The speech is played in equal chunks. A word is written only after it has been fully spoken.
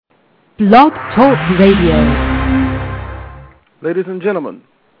Blog Talk Radio. Ladies and gentlemen,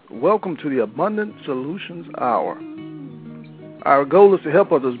 welcome to the Abundant Solutions Hour. Our goal is to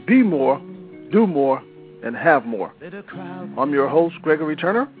help others be more, do more, and have more. I'm your host, Gregory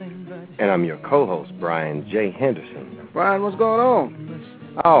Turner. And I'm your co-host, Brian J. Henderson. Brian, what's going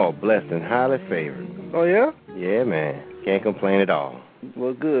on? Oh, blessed and highly favored. Oh, yeah? Yeah, man. Can't complain at all.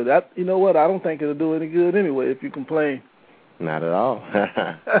 Well, good. You know what? I don't think it'll do any good anyway if you complain. Not at all.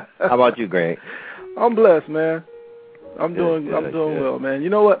 How about you, Greg? I'm blessed, man. I'm doing well, man. You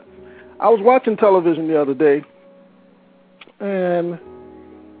know what? I was watching television the other day, and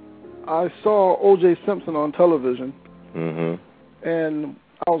I saw O.J. Simpson on television, and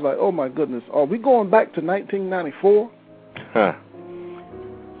I was like, oh, my goodness. Are we going back to 1994? Huh.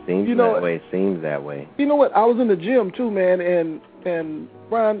 Seems that way. You know what? I was in the gym, too, man, and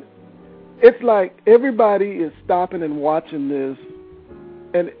Brian, it's like everybody is stopping and watching this,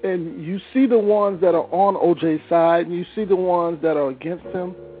 and you see the ones that are on OJ's side, and you see the ones that are against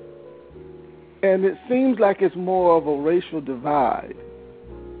him, and it seems like it's more of a racial divide.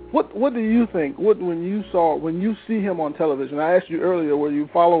 What do you think? When you see him on television? I asked you earlier, were you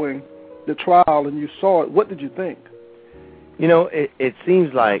following the trial and you saw it? What did you think? You know, it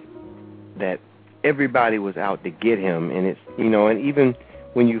seems like that everybody was out to get him, and it's and even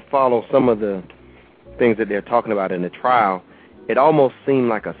when you follow some of the things that they're talking about in the trial, it almost seemed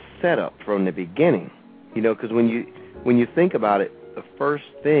like a setup from the beginning. Because when you think about it, the first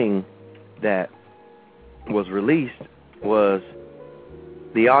thing that was released was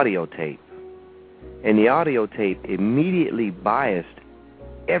the audio tape, and the audio tape immediately biased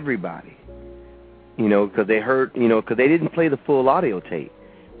everybody. Because they heard, because they didn't play the full audio tape.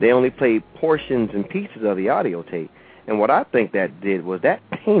 They only played portions and pieces of the audio tape. And what I think that did was that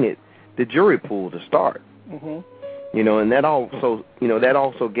painted the jury pool to start. And that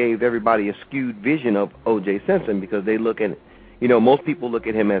also gave everybody a skewed vision of O.J. Simpson, because they look at, most people look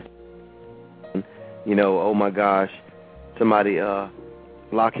at him as, oh my gosh, somebody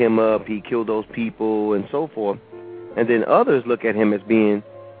lock him up, he killed those people, and so forth. And then others look at him as being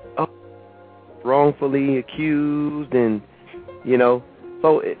wrongfully accused, and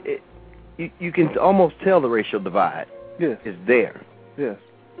so you can almost tell the racial divide is there. Yes.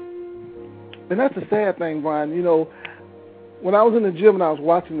 And that's the sad thing, Brian. When I was in the gym and I was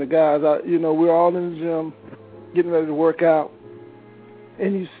watching the guys, we were all in the gym getting ready to work out,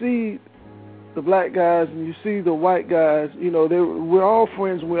 and you see the black guys and you see the white guys, we're all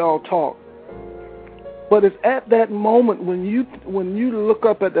friends and we all talk. But it's at that moment when you look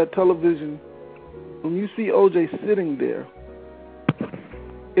up at that television, when you see O.J. sitting there,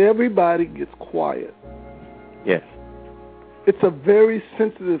 everybody gets quiet. Yes. It's a very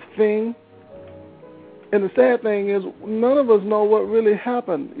sensitive thing. And the sad thing is, none of us know what really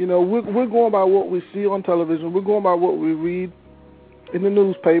happened. We're going by what we see on television. We're going by what we read in the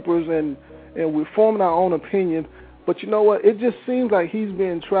newspapers, and we're forming our own opinion. But you know what? It just seems like he's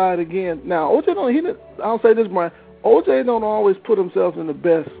being tried again. Now, I'll say this, Brian. O.J. don't always put himself in the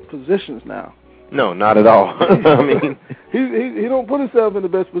best positions now. No, not at all. I mean, he don't put himself in the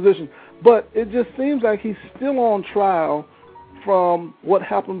best position. But it just seems like he's still on trial from what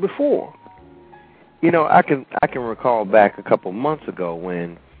happened before. I can recall back a couple months ago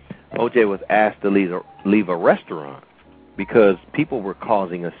when O.J. was asked to leave a restaurant because people were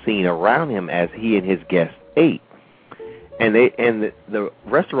causing a scene around him as he and his guests ate, and the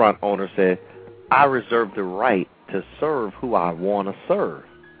restaurant owner said, "I reserve the right to serve who I want to serve."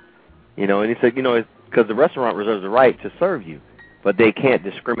 And he said, because the restaurant reserves the right to serve you, but they can't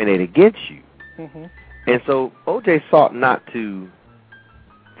discriminate against you. And so O.J. sought not to.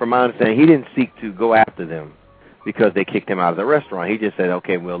 From my understanding, he didn't seek to go after them because they kicked him out of the restaurant. He just said,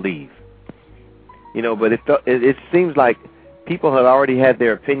 okay, we'll leave. But it seems like people had already had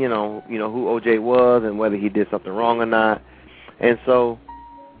their opinion on, who O.J. was and whether he did something wrong or not. And so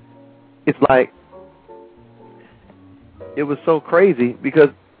it's like it was so crazy because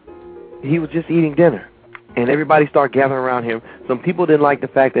he was just eating dinner, and everybody started gathering around him. Some people didn't like the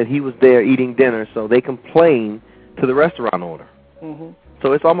fact that he was there eating dinner, so they complained to the restaurant owner.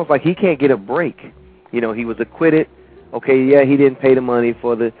 So it's almost like he can't get a break. He was acquitted. Okay, yeah, he didn't pay the money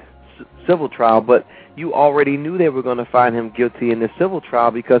for the civil trial, but you already knew they were going to find him guilty in the civil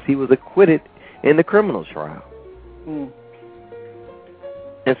trial because he was acquitted in the criminal trial.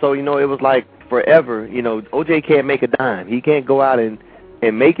 And so, it was like forever, O.J. can't make a dime. He can't go out and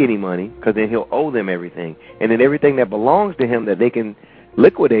make any money because then he'll owe them everything. And then everything that belongs to him that they can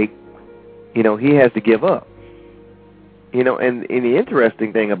liquidate, he has to give up. And the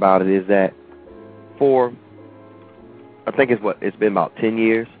interesting thing about it is that for, I think it's been about 10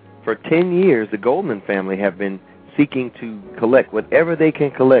 years for 10 years, the Goldman family have been seeking to collect whatever they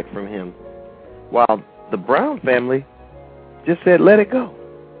can collect from him, while the Brown family just said, let it go.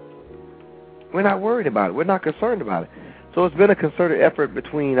 We're not worried about it. We're not concerned about it. So it's been a concerted effort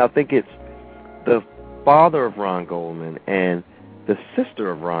between, I think it's the father of Ron Goldman and the sister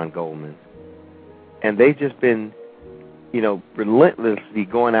of Ron Goldman. And they've just been, relentlessly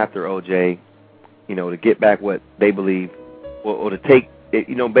going after O.J., to get back what they believe, or to take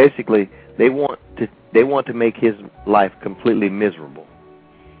it, basically they want to make his life completely miserable,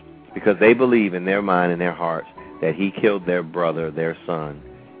 because they believe in their mind and their hearts that he killed their brother, their son,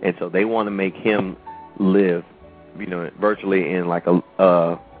 and so they want to make him live, virtually in like a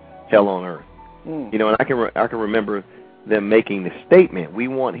hell on earth. And I can remember them making the statement, we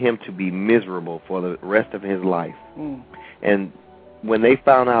want him to be miserable for the rest of his life. And when they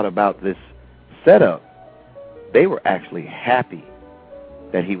found out about this setup, they were actually happy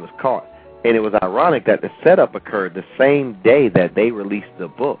that he was caught. And it was ironic that the setup occurred the same day that they released the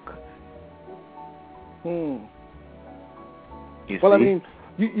book. Well, see? I mean,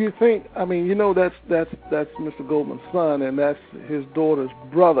 you think, that's Mr. Goldman's son, and that's his daughter's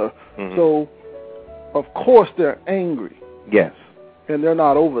brother. So, of course, they're angry. Yes. And they're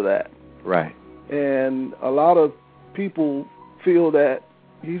not over that. Right. And a lot of people feel that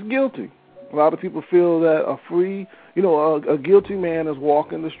he's guilty. A lot of people feel that a guilty man is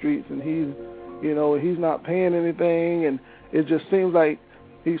walking the streets and he's not paying anything, and it just seems like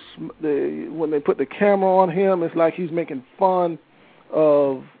when they put the camera on him, it's like he's making fun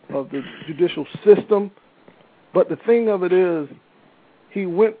of the judicial system. But the thing of it is, he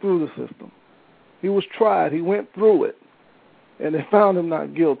went through the system. He was tried. He went through it, and they found him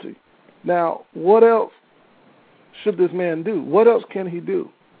not guilty. Now, what else should this man do? What else can he do?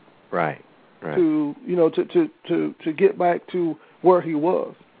 Right. To get back to where he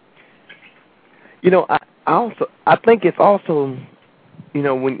was. I think it's also,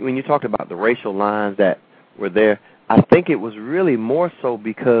 when you talked about the racial lines that were there, I think it was really more so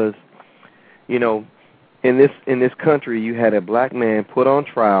because, in this country, you had a black man put on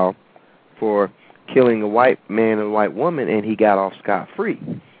trial for killing a white man and a white woman, and he got off scot-free.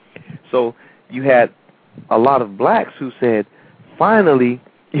 So you had a lot of blacks who said, finally,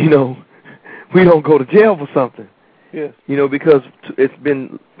 we don't go to jail for something. Yes. Because it's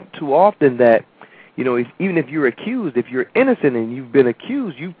been too often that, even if you're accused, if you're innocent and you've been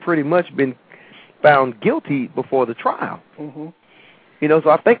accused, you've pretty much been found guilty before the trial. So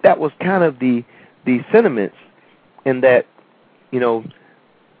I think that was kind of the sentiments, and that,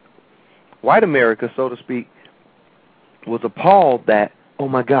 white America, so to speak, was appalled that, oh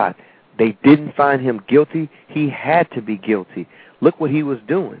my God, they didn't find him guilty. He had to be guilty. Look what he was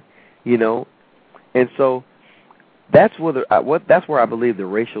doing, And so that's where I believe the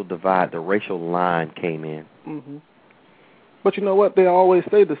racial divide, the racial line came in. But you know what? They always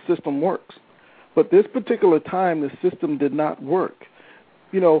say the system works. But this particular time, the system did not work.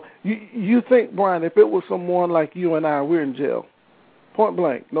 You think, Brian, if it was someone like you and I, we're in jail, point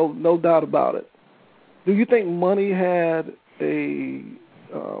blank, no doubt about it. Do you think money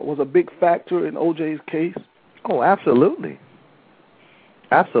was a big factor in O.J.'s case? Oh, absolutely.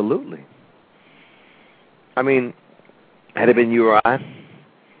 Absolutely. I mean, had it been you or I,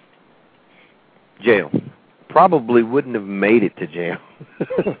 jail. Probably wouldn't have made it to jail.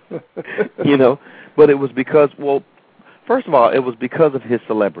 But it was because, first of all, it was because of his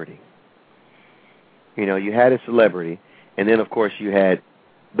celebrity. You had his celebrity, and then, of course, you had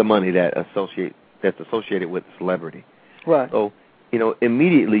the money that's associated with the celebrity. Right. So,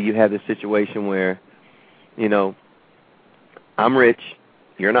 immediately you have this situation where, I'm rich,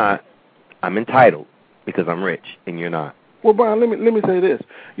 you're not. I'm entitled because I'm rich and you're not. Well, Brian, let me say this.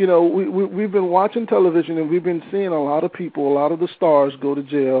 We've been watching television, and we've been seeing a lot of people, a lot of the stars go to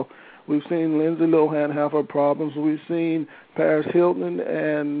jail. We've seen Lindsey Lohan have her problems. We've seen Paris Hilton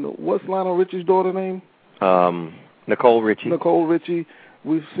and what's Lionel Richie's daughter name? Nicole Richie. Nicole Richie.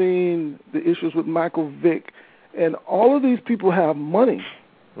 We've seen the issues with Michael Vick, and all of these people have money.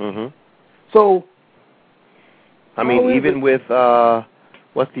 So, I mean, even with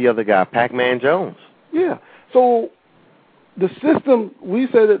what's the other guy, Pac-Man Jones? Yeah. So the system, we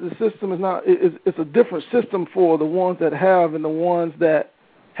say that the system is not. It's a different system for the ones that have and the ones that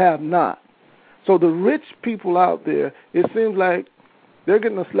have not. So the rich people out there, it seems like they're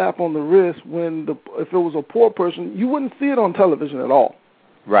getting a slap on the wrist when if it was a poor person, you wouldn't see it on television at all.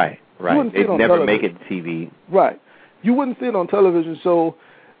 Right. They'd never make it TV. Right. You wouldn't see it on television. So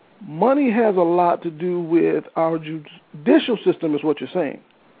money has a lot to do with our judicial system, is what you're saying.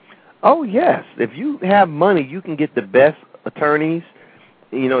 Oh, yes. If you have money, you can get the best attorneys,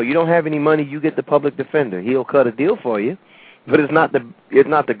 you don't have any money, you get the public defender. He'll cut a deal for you, but it's not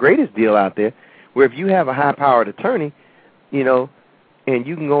the greatest deal out there. Where if you have a high-powered attorney, and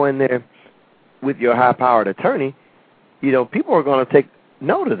you can go in there with your high-powered attorney, people are going to take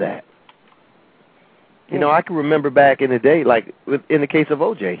note of that. I can remember back in the day, like in the case of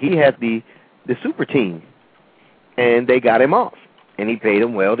O.J., he had the super team, and they got him off, and he paid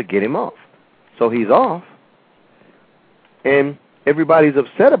him well to get him off. So he's off, and everybody's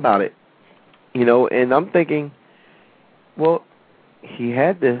upset about it, and I'm thinking, well, he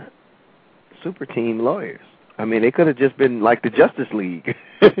had the super team lawyers. I mean, they could have just been like the Justice League.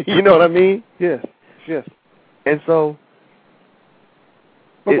 You know what I mean? Yes. And so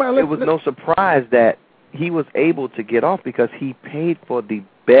it was no surprise that he was able to get off because he paid for the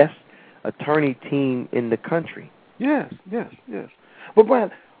best attorney team in the country. Yes. But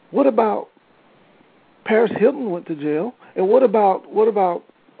Brian, what about Paris Hilton went to jail, and what about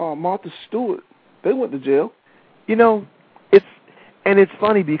Martha Stewart? They went to jail. It's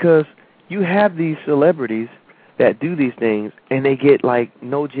funny because you have these celebrities that do these things, and they get like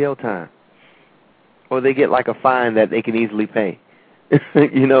no jail time, or they get like a fine that they can easily pay.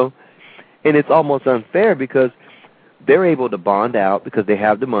 And it's almost unfair because they're able to bond out because they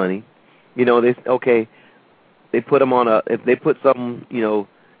have the money. They put them on if they put some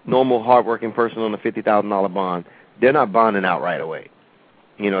normal hardworking person on a $50,000 bond, they're not bonding out right away.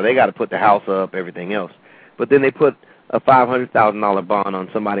 They got to put the house up, everything else. But then they put a $500,000 bond on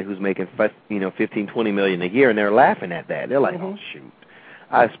somebody who's making $15-20 million a year, and they're laughing at that. They're like, oh shoot,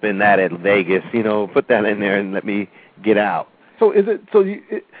 I spend that at Vegas, put that in there and let me get out. So is it?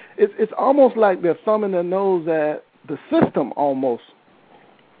 It's almost like they're thumbing their nose at the system almost.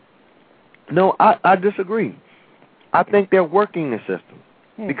 No, I disagree. I think they're working the system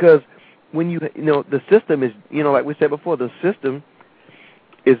because when the system is like we said before, the system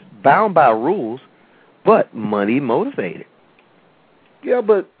is bound by rules, but money motivated. Yeah,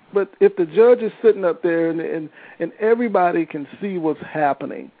 but if the judge is sitting up there and everybody can see what's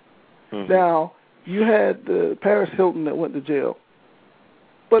happening. Now, you had Paris Hilton that went to jail,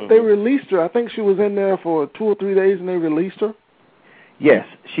 but they released her. I think she was in there for 2 or 3 days, and they released her. Yes,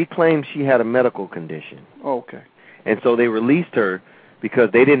 she claimed she had a medical condition. Okay. And so they released her because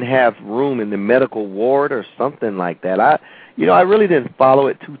they didn't have room in the medical ward or something like that. I really didn't follow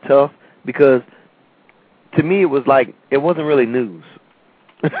it too tough because to me it was like it wasn't really news.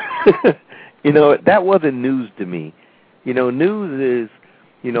 That wasn't news to me. News is,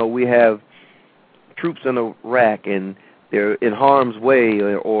 we have troops in Iraq and they're in harm's way,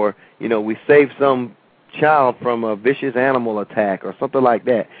 or we saved some child from a vicious animal attack or something like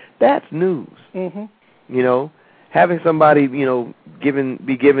that. That's news. Having somebody, be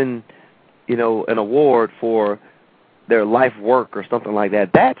given, an award for their life work or something like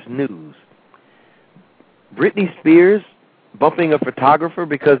that, that's news. Britney Spears bumping a photographer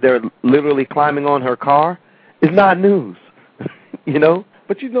because they're literally climbing on her car is not news.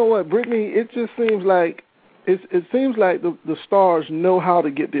 But you know what, Britney, it just seems like it seems like the stars know how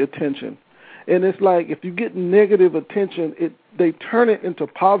to get the attention. And it's like if you get negative attention, they turn it into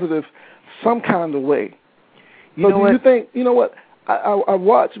positive some kind of way. You think, I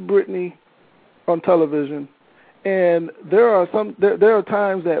watch Britney on television, and there are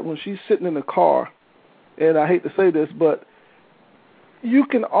times that when she's sitting in the car, and I hate to say this, but you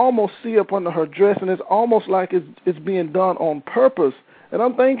can almost see up under her dress, and it's almost like it's being done on purpose. And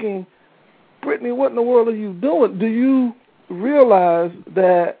I'm thinking, Britney, what in the world are you doing? Do you realize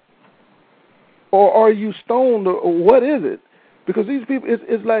that, or are you stoned, or what is it? Because these people,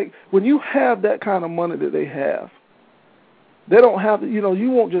 it's like when you have that kind of money that they have, they don't have,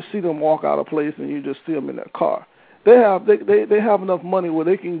 you won't just see them walk out of place and you just see them in their car. They have enough money where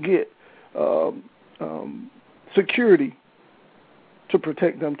they can get security to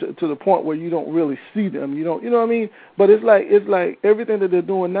protect them to the point where you don't really see them. You know what I mean? But it's like everything that they're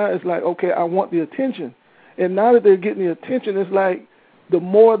doing now is like, okay, I want the attention. And now that they're getting the attention, it's like the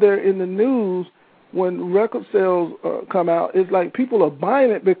more they're in the news, when record sales come out, it's like people are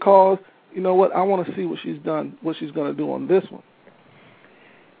buying it because, you know what, I want to see what she's done, what she's going to do on this one.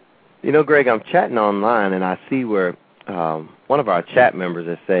 Greg, I'm chatting online, and I see where one of our chat members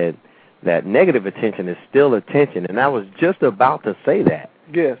has said that negative attention is still attention, and I was just about to say that.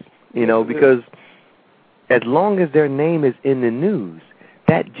 Yes. Because as long as their name is in the news,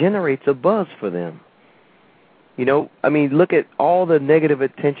 that generates a buzz for them. Look at all the negative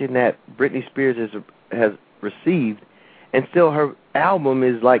attention that Britney Spears has received, and still her album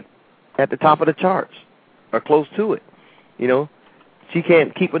is like at the top of the charts or close to it. She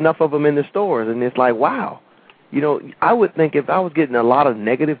can't keep enough of them in the stores, and it's like, wow. I would think if I was getting a lot of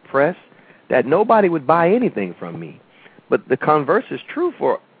negative press, that nobody would buy anything from me. But the converse is true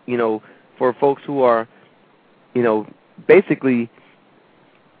for folks who are, basically,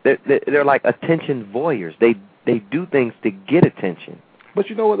 they're like attention voyeurs. They do things to get attention. But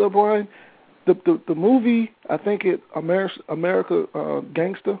you know what, though, Brian? The movie, I think America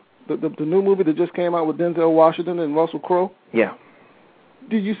Gangster, the new movie that just came out with Denzel Washington and Russell Crowe. Yeah.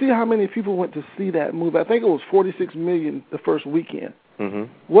 Did you see how many people went to see that movie? I think it was 46 million the first weekend.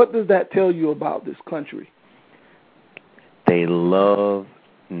 Mm-hmm. What does that tell you about this country? They love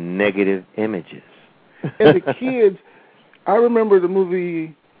negative images. And the kids, I remember the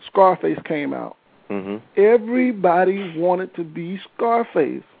movie Scarface came out. Mm-hmm. Everybody wanted to be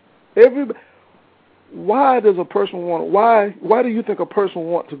Scarface. Why does a person want? Why do you think a person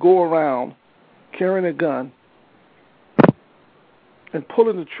want to go around carrying a gun and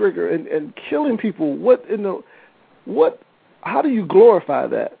pulling the trigger and killing people? How do you glorify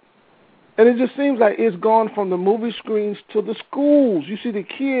that? And it just seems like it's gone from the movie screens to the schools. You see the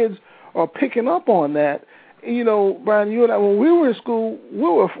kids are picking up on that. Brian, you and I, when we were in school,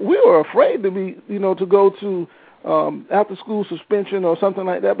 we were afraid to be, to go to after school suspension or something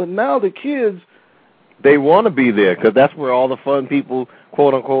like that. But now the kids, they want to be there because that's where all the fun people,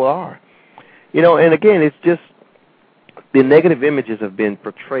 quote unquote, are. And again, it's just the negative images have been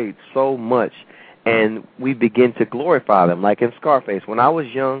portrayed so much, and we begin to glorify them. Like in Scarface, when I was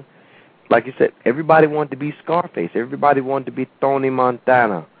young, like you said, everybody wanted to be Scarface. Everybody wanted to be Tony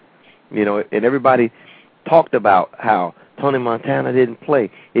Montana, and everybody talked about how Tony Montana didn't play.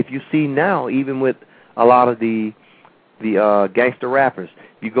 If you see now, even with a lot of the gangster rappers,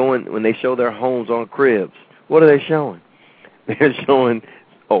 you go in when they show their homes on cribs. What are they showing? They're showing,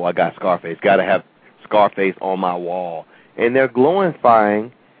 I got Scarface. Got to have Scarface on my wall, and they're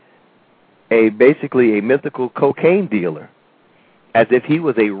glorifying basically a mythical cocaine dealer, as if he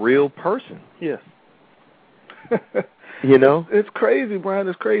was a real person. Yes. It's crazy, Brian.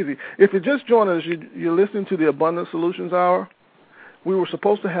 It's crazy. If you're just joining us, you're listening to the Abundant Solutions Hour. We were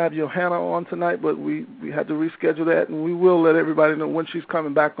supposed to have Johanna on tonight, but we had to reschedule that, and we will let everybody know when she's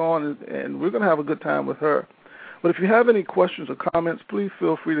coming back on, and we're going to have a good time with her. But if you have any questions or comments, please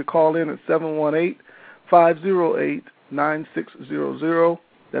feel free to call in at 718-508-9600.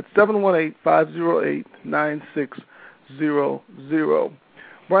 That's 718-508-9600.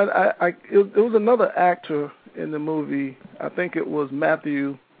 Brian, it was another actor in the movie. I think it was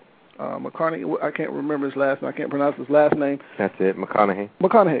Matthew McConaughey. I can't remember his last name. I can't pronounce his last name. That's it, McConaughey.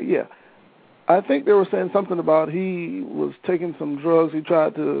 McConaughey, yeah. I think they were saying something about he was taking some drugs. He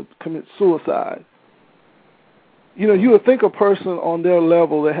tried to commit suicide. You would think a person on their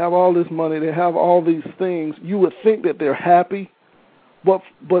level, they have all this money, they have all these things, you would think that they're happy, but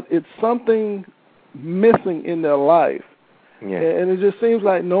it's something missing in their life. Yeah. And it just seems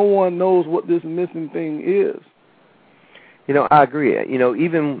like no one knows what this missing thing is. I agree.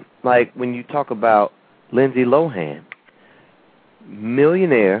 Even like when you talk about Lindsey Lohan,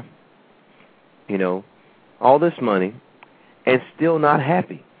 millionaire, all this money, and still not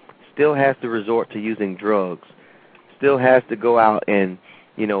happy. Still has to resort to using drugs. Still has to go out and,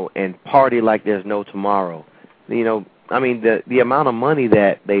 and party like there's no tomorrow. The amount of money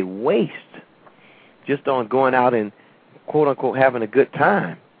that they waste just on going out and, quote unquote, having a good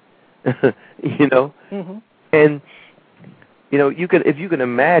time, Mm-hmm. And, if you can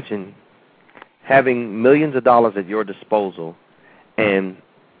imagine having millions of dollars at your disposal and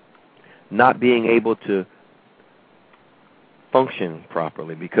not being able to function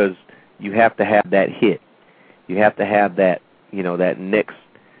properly because you have to have that hit. You have to have that, that next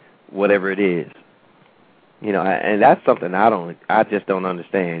whatever it is. And that's something I just don't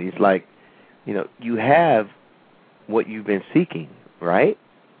understand. It's like, you have what you've been seeking, right?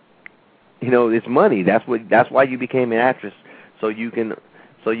 It's money. That's why you became an actress, so you can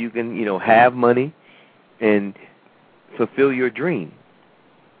have money and fulfill your dream.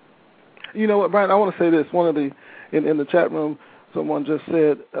 You know what, Brian? I want to say this. One of the in the chat room, someone just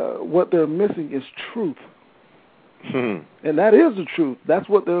said what they're missing is truth. And that is the truth. That's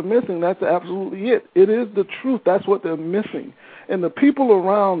what they're missing. That's absolutely it. It is the truth. That's what they're missing. And the people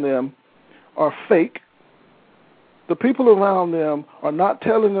around them are fake. The people around them are not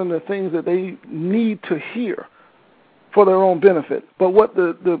telling them the things that they need to hear for their own benefit. But what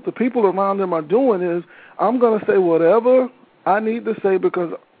the people around them are doing is, I'm going to say whatever I need to say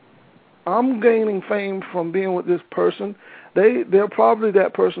because I'm gaining fame from being with this person. They're probably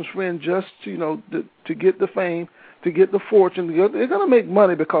that person's friend just to get the fame, to get the fortune. They're going to make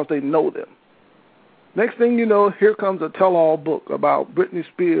money because they know them. Next thing you know, here comes a tell-all book about Britney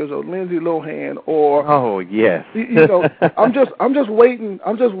Spears or Lindsey Lohan or oh yes. you know, I'm just waiting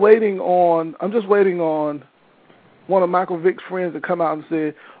on one of Michael Vick's friends to come out and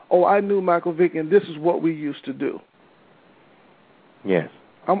say, "Oh, I knew Michael Vick, and this is what we used to do." Yes.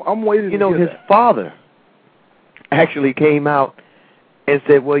 I'm waiting. You know, to hear his that. father actually came out and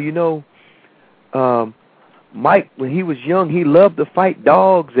said, "Well, you know, Mike, when he was young, he loved to fight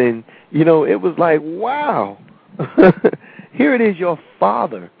dogs," and you know, it was like, wow. Here it is, your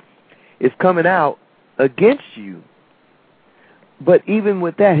father is coming out against you. But even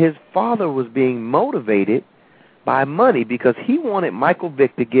with that, his father was being motivated by money because he wanted Michael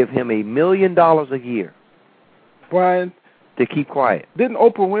Vick to give him $1 million a year. Brian, to keep quiet. Didn't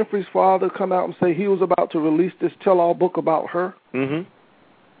Oprah Winfrey's father come out and say he was about to release this tell-all book about her?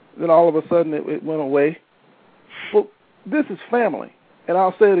 Mm-hmm. Then all of a sudden it went away. Well, this is family. And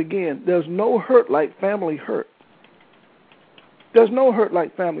I'll say it again. There's no hurt like family hurt. There's no hurt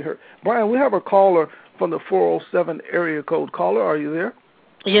like family hurt. Brian, we have a caller from the 407 area code. Caller, are you there?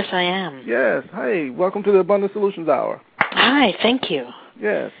 Yes, I am. Yes. Hey, welcome to the Abundant Solutions Hour. Hi, thank you.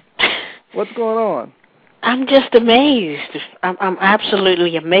 Yes. What's going on? I'm just amazed. I'm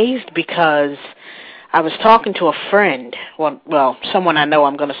absolutely amazed because I was talking to a friend. Well, someone I know.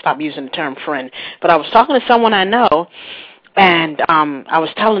 I'm going to stop using the term friend. But I was talking to someone I know, and I was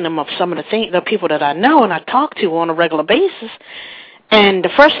telling them of some of the people that I know and I talk to on a regular basis. And the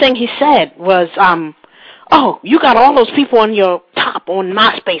first thing he said was, "Oh, you got all those people on your top on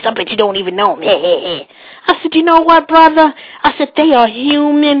MySpace. I bet you don't even know them." I said, "You know what, brother?" I said, "They are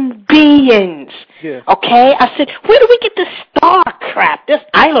human beings." Yeah. Okay? I said, "Where do we get this star crap, this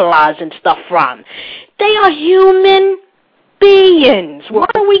idolizing stuff from? They are human beings. Why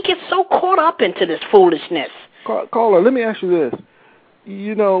do we get so caught up into this foolishness?" Caller, let me ask you this.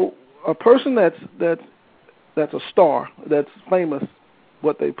 You know, a person that's a star, that's famous,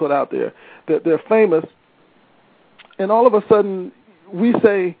 what they put out there, that they're famous, and all of a sudden we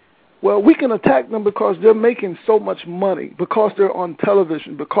say, well, we can attack them because they're making so much money, because they're on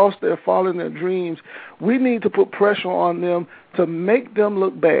television, because they're following their dreams. We need to put pressure on them to make them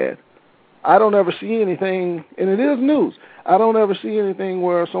look bad. I don't ever see anything, and it is news, I don't ever see anything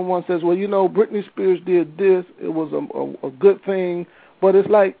where someone says, well, you know, Britney Spears did this, it was a good thing, but it's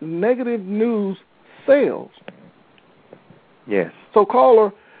like negative news sells. Yes. So,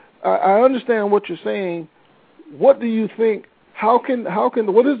 caller, I understand what you're saying. What do you think? What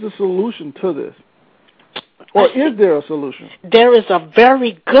is the solution to this? Or is there a solution? There is a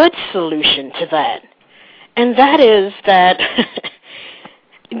very good solution to that. And that is that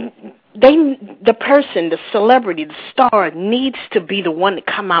the person, the celebrity, the star needs to be the one to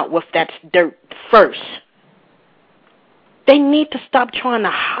come out with that dirt first. They need to stop trying to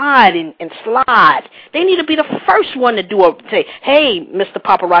hide and slide. They need to be the first one to say, "Hey, Mr.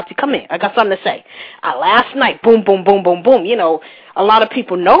 Paparazzi, come here. I got something to say. Last night, boom, boom, boom, boom, boom." You know, a lot of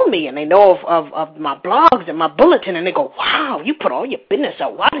people know me, and they know of my blogs and my bulletin, and they go, "Wow, you put all your business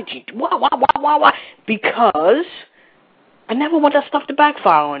out. Why did you? Why? Because I never want that stuff to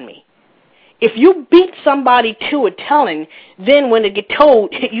backfire on me. If you beat somebody to a telling, then when they get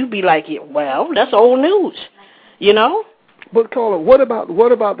told, you be like, well, that's old news, you know?" But caller, what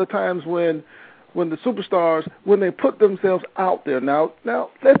about the times when the superstars, when they put themselves out there? Now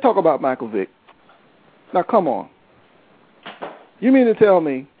let's talk about Michael Vick. Now come on. You mean to tell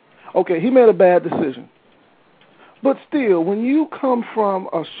me, okay, he made a bad decision, but still, when you come from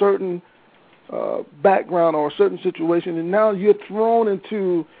a certain background or a certain situation, and now you're thrown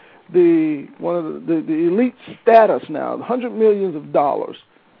into the elite status now, $100 million,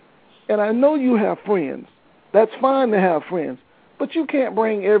 and I know you have friends. That's fine to have friends, but you can't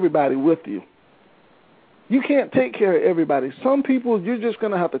bring everybody with you. You can't take care of everybody. Some people you're just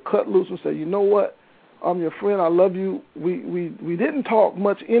going to have to cut loose and say, you know what, I'm your friend, I love you. We didn't talk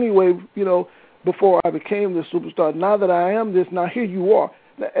much anyway, you know, before I became this superstar. Now that I am this, now here you are.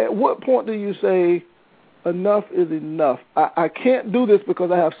 Now, at what point do you say enough is enough? I can't do this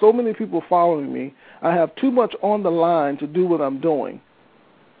because I have so many people following me. I have too much on the line to do what I'm doing.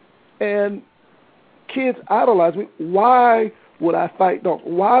 And kids idolize me. Why would I fight dogs?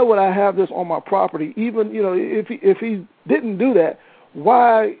 Why would I have this on my property? Even, you know, if he didn't do that,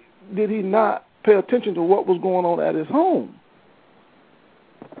 why did he not pay attention to what was going on at his home?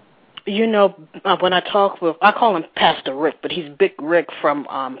 You know, when I call him Pastor Rick, but he's Big Rick from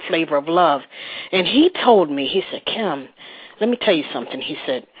Flavor of Love. And he told me, he said, "Kim, let me tell you something." He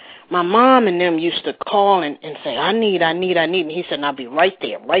said, my mom and them used to call and say, I need. And he said, I'll be right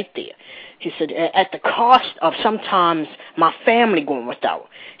there. He said, at the cost of sometimes my family going without.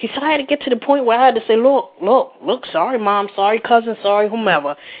 He said, I had to get to the point where I had to say, look, sorry, Mom, sorry, cousin, sorry,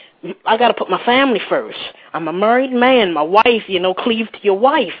 whomever. I got to put my family first. I'm a married man. My wife, cleave to your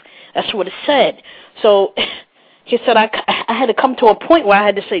wife. That's what it said. So he said, I had to come to a point where I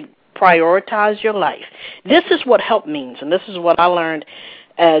had to say, prioritize your life. This is what help means, and this is what I learned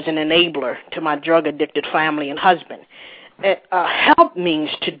as an enabler to my drug-addicted family and husband. Help means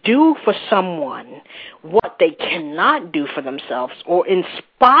to do for someone what they cannot do for themselves or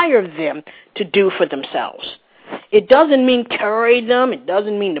inspire them to do for themselves. It doesn't mean carry them. It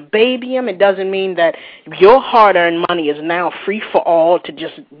doesn't mean to baby them. It doesn't mean that your hard-earned money is now free for all to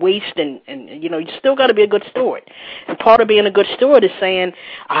just waste and you still got to be a good steward. And part of being a good steward is saying,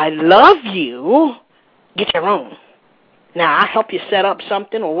 I love you, get your own. Now, I help you set up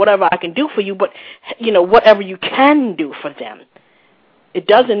something or whatever I can do for you, but, whatever you can do for them. It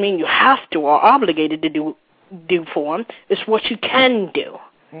doesn't mean you have to or are obligated to do for them. It's what you can do,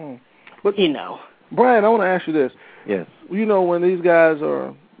 But, Brian, I want to ask you this. Yes. When these guys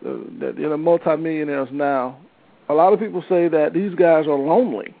are multimillionaires now, a lot of people say that these guys are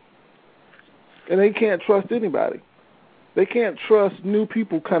lonely, and they can't trust anybody. They can't trust new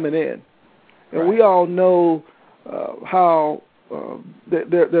people coming in. And right. We all know how there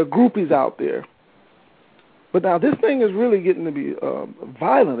are groupies out there. But now this thing is really getting to be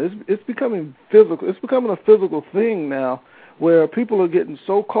violent. It's becoming physical. It's becoming a physical thing now, where people are getting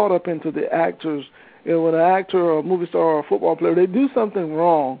so caught up into the actors. When an actor or a movie star or a football player, they do something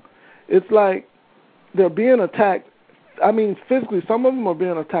wrong, it's like they're being attacked. I mean, physically. Some of them are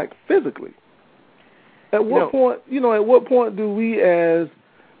being attacked physically. At what point? At what point do we, as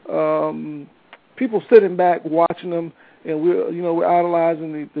people sitting back watching them, and we're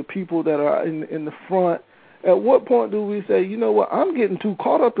idolizing the people that are in the front? At what point do we say, I'm getting too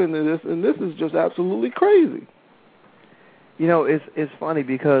caught up into this, and this is just absolutely crazy? It's funny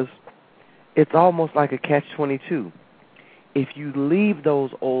because it's almost like a catch-22. If you leave those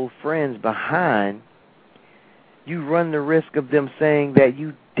old friends behind, you run the risk of them saying that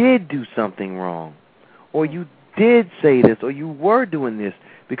you did do something wrong, or you did say this, or you were doing this.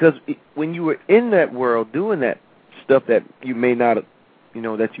 Because when you were in that world doing that stuff that you may not,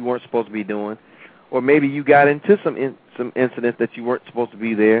 that you weren't supposed to be doing, or maybe you got into some incidents that you weren't supposed to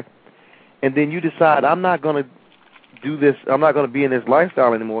be there, and then you decide, I'm not going to do this, I'm not going to be in this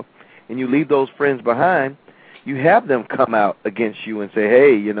lifestyle anymore, and you leave those friends behind, you have them come out against you and say,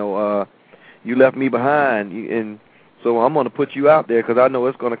 hey, you left me behind, and so I'm going to put you out there because I know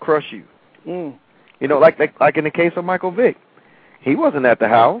it's going to crush you. Like in the case of Michael Vick. He wasn't at the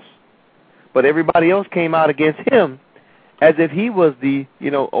house, but everybody else came out against him as if he was he's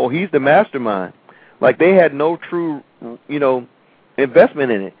the mastermind. Like they had no true,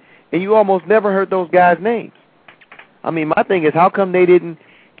 investment in it. And you almost never heard those guys' names. I mean, my thing is, how come they didn't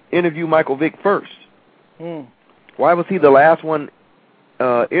interview Michael Vick first? Why was he the last one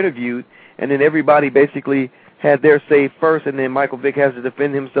interviewed, and then everybody basically had their say first, and then Michael Vick has to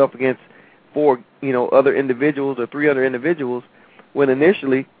defend himself against 4, other individuals or 3 other individuals, when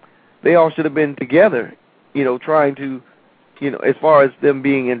initially they all should have been together, trying to, as far as them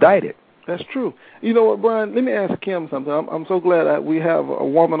being indicted. That's true. You know what, Brian? Let me ask Kim something. I'm so glad that we have a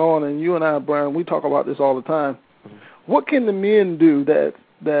woman on, and you and I, Brian, we talk about this all the time. What can the men do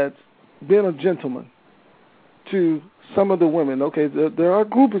that's being a gentleman to some of the women? Okay, there are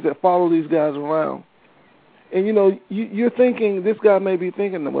groupies that follow these guys around. And, you're thinking, this guy may be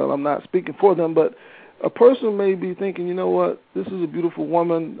thinking, well, I'm not speaking for them, but a person may be thinking, you know what, this is a beautiful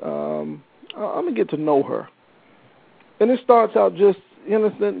woman. I'm going to get to know her. And it starts out just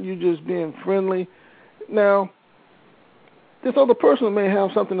innocent, you just being friendly. Now, this other person may have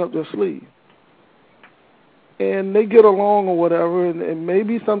something up their sleeve. And they get along or whatever, and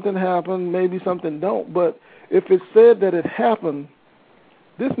maybe something happened, maybe something don't. But if it's said that it happened,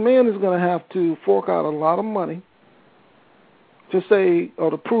 this man is going to have to fork out a lot of money to say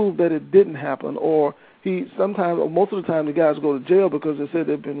or to prove that it didn't happen. Or sometimes, or most of the time, the guys go to jail because they said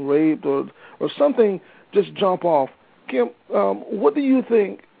they've been raped or something just jump off. Kim, what do you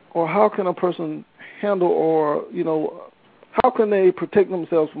think, or how can a person handle, or, how can they protect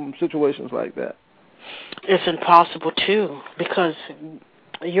themselves from situations like that? It's impossible, too, because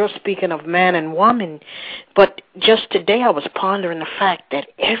you're speaking of man and woman, but just today I was pondering the fact that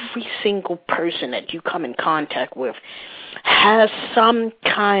every single person that you come in contact with has some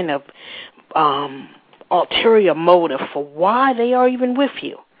kind of ulterior motive for why they are even with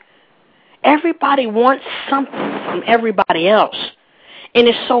you. Everybody wants something from everybody else. And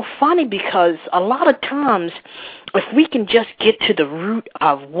it's so funny because a lot of times, if we can just get to the root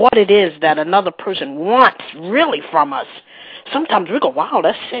of what it is that another person wants really from us, sometimes we go, wow,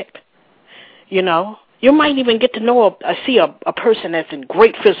 that's sick. You know? You might even get to know, see a person that's in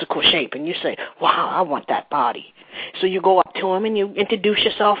great physical shape, and you say, wow, I want that body. So you go up to him and you introduce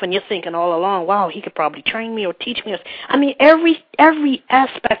yourself, and you're thinking all along, wow, he could probably train me or teach me. I mean, every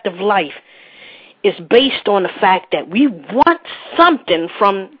aspect of life is based on the fact that we want something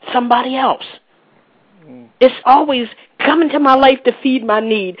from somebody else. It's always come into my life to feed my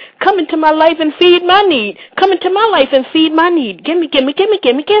need. Come into my life and feed my need. Come into my life and feed my need. Gimme, gimme, gimme,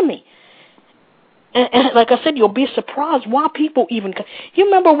 gimme, gimme. And like I said, you'll be surprised why people even. You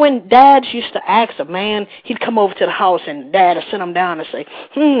remember when dads used to ask a man, he'd come over to the house and dad would sit him down and say,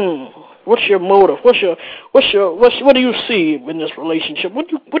 what's your motive? What do you see in this relationship? What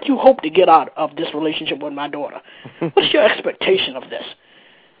do you hope to get out of this relationship with my daughter? What's your expectation of this?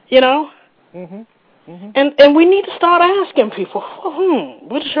 You know? And we need to start asking people,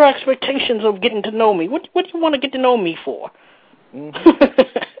 what is your expectations of getting to know me? What do you want to get to know me for?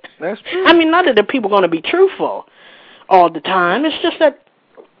 That's true. I mean, not that the people are going to be truthful all the time. It's just that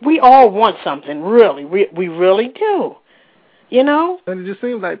we all want something, really. We really do. You know? And it just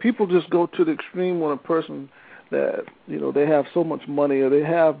seems like people just go to the extreme when a person that, you know, they have so much money or they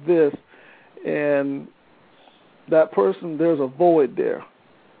have this, and that person, there's a void there.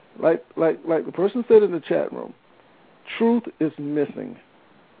 Like the person said in the chat room, truth is missing.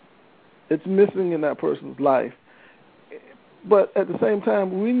 It's missing in that person's life. But at the same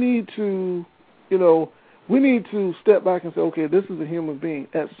time, we need to, you know, step back and say, okay, this is a human being.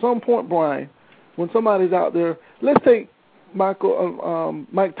 At some point, Brian, when somebody's out there, let's take Mike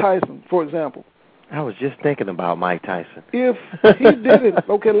Tyson, for example. I was just thinking about Mike Tyson. If he didn't,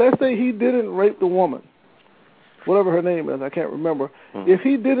 okay, let's say he didn't rape the woman, whatever her name is, I can't remember. If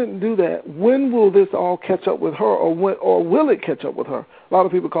he didn't do that, when will this all catch up with her, or will it catch up with her? A lot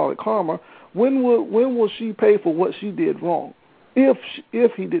of people call it karma. When will she pay for what she did wrong, if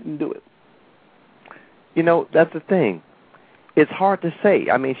he didn't do it? You know, that's the thing. It's hard to say.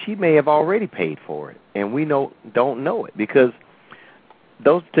 I mean, she may have already paid for it, and we don't know it because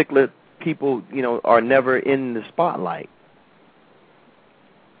those particular people, you know, are never in the spotlight.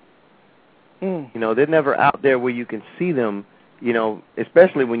 You know, they're never out there where you can see them, you know,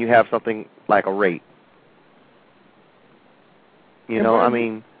 especially when you have something like a rape. You know, I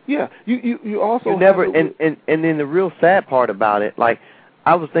mean... Yeah, you also you never and then the real sad part about it, like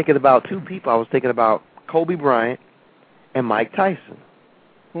I was thinking about two people. I was thinking about Kobe Bryant and Mike Tyson.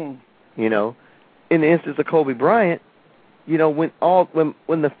 You know, in the instance of Kobe Bryant, you know, when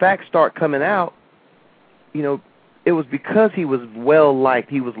the facts start coming out, you know, it was because he was well liked,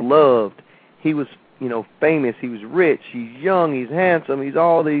 he was loved, he was, you know, famous, he was rich, he's young, he's handsome, he's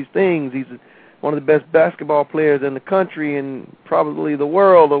all these things, he's one of the best basketball players in the country and probably the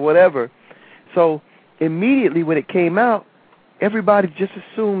world or whatever. So immediately when it came out, everybody just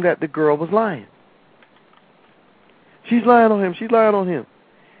assumed that the girl was lying. She's lying on him. She's lying on him.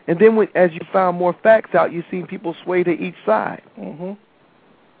 And then as you found more facts out, you seen people sway to each side. You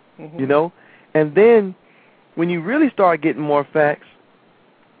know? And then when you really start getting more facts,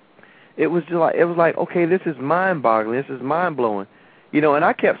 it was like, okay, this is mind-boggling. This is mind-blowing. You know, and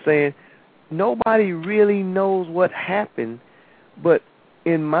I kept saying, nobody really knows what happened, but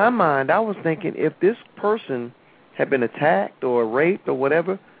in my mind, I was thinking if this person had been attacked or raped or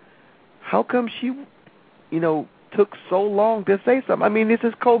whatever, how come she, you know, took so long to say something? I mean, this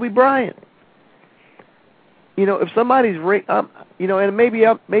is Kobe Bryant. You know, if somebody's raped, you know, and maybe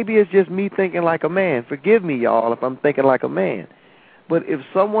it's just me thinking like a man. Forgive me, y'all, if I'm thinking like a man. But if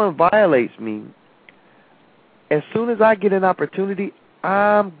someone violates me, as soon as I get an opportunity,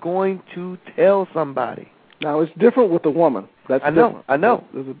 I'm going to tell somebody. Now it's different with a woman. That's different. I know.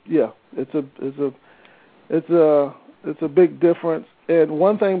 It's a big difference. And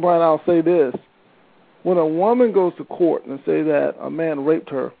one thing, Brian, I'll say this: when a woman goes to court and say that a man raped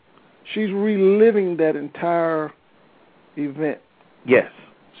her, she's reliving that entire event. Yes.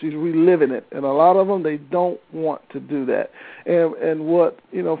 She's reliving it, and a lot of them, they don't want to do that. And what,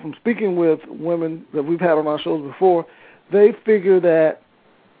 you know, from speaking with women that we've had on our shows before, they figure that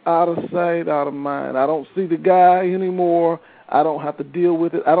out of sight, out of mind. I don't see the guy anymore. I don't have to deal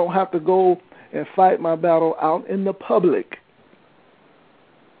with it. I don't have to go and fight my battle out in the public.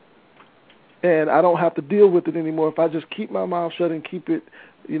 And I don't have to deal with it anymore. If I just keep my mouth shut and keep it,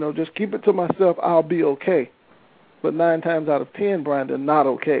 you know, just keep it to myself, I'll be okay. But 9 times out of 10, Brian, they're not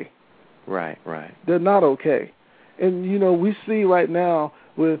okay. Right. They're not okay. And, you know, we see right now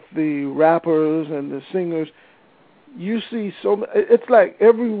with the rappers and the singers, you see it's like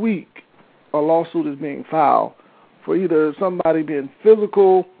every week a lawsuit is being filed for either somebody being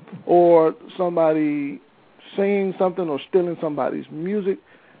physical or somebody saying something or stealing somebody's music.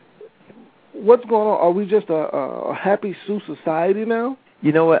 What's going on? Are we just a happy Sue society now?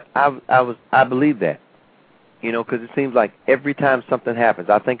 You know what? I believe that. You know, because it seems like every time something happens,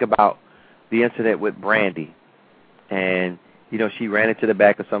 I think about the incident with Brandy, and you know, she ran into the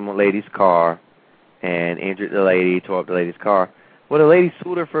back of some lady's car and injured the lady, tore up the lady's car. Well, the lady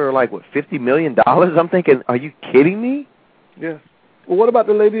sued her for like what, $50 million? I'm thinking, are you kidding me? Yes. Well, what about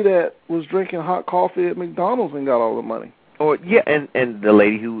the lady that was drinking hot coffee at McDonald's and got all the money? Or yeah, and the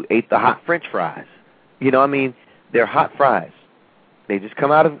lady who ate the hot French fries. You know, I mean, they're hot fries. They just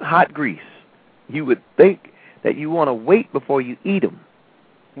come out of hot grease. You would think that you want to wait before you eat them,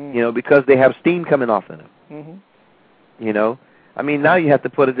 you know, because they have steam coming off of them. Mm-hmm. You know, I mean, now you have to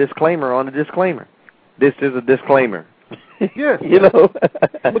put a disclaimer on the disclaimer. This is a disclaimer. Yes. You know.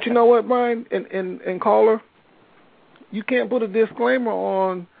 But you know what, Brian and caller, you can't put a disclaimer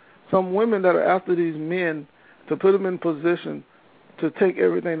on some women that are after these men to put them in position to take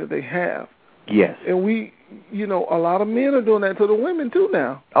everything that they have. Yes. And we, you know, a lot of men are doing that to the women too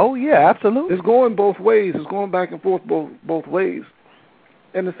now. Oh yeah, absolutely. It's going both ways. It's going back and forth both ways.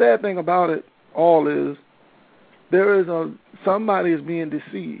 And the sad thing about it all is there is somebody is being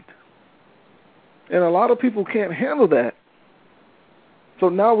deceived. And a lot of people can't handle that. So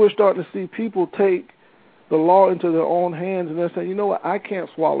now we're starting to see people take the law into their own hands, and they're saying, you know what, I can't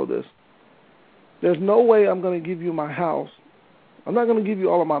swallow this. There's no way I'm going to give you my house. I'm not going to give you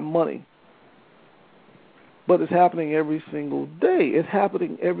all of my money. But it's happening every single day. It's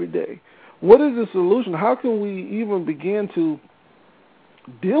happening every day. What is the solution? How can we even begin to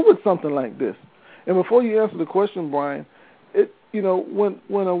deal with something like this? And before you answer the question, Brian, you know,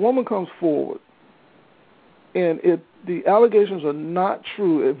 when a woman comes forward and the allegations are not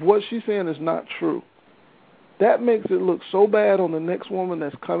true, if what she's saying is not true, that makes it look so bad on the next woman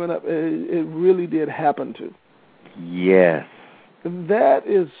that's coming up. It really did happen to. Yes. That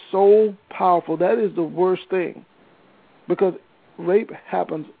is so powerful. That is the worst thing, because rape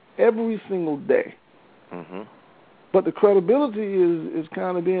happens every single day. Mm-hmm. But the credibility is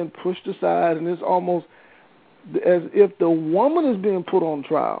kind of being pushed aside, and it's almost as if the woman is being put on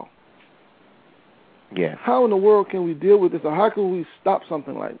trial. Yeah. How in the world can we deal with this, or how can we stop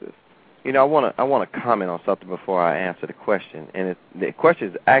something like this? You know, I want to comment on something before I answer the question, and the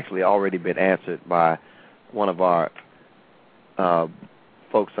question has actually already been answered by one of our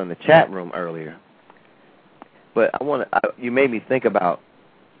folks in the chat room earlier. But you made me think about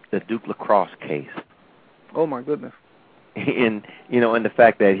the Duke Lacrosse case. Oh my goodness! And the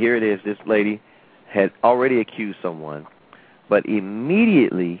fact that here it is, this lady had already accused someone, but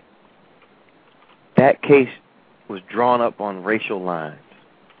immediately that case was drawn up on racial lines,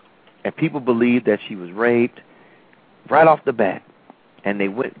 and people believed that she was raped right off the bat, and they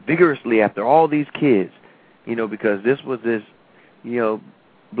went vigorously after all these kids, because this was this,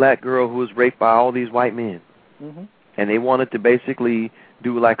 black girl who was raped by all these white men, mm-hmm. and they wanted to basically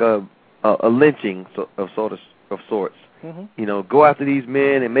do like a lynching of sorts, mm-hmm. Go after these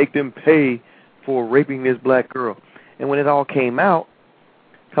men and make them pay for raping this black girl. And when it all came out,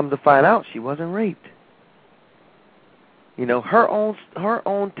 come to find out she wasn't raped. Her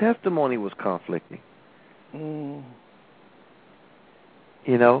own testimony was conflicting. Mm.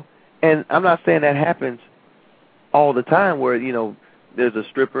 And I'm not saying that happens all the time where, there's a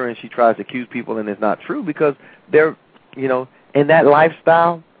stripper and she tries to accuse people and it's not true, because they're, in that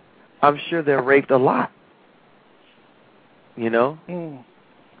lifestyle, I'm sure they're raped a lot. Mm.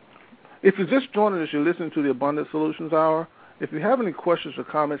 If you're just joining us, you're listening to the Abundant Solutions Hour. If you have any questions or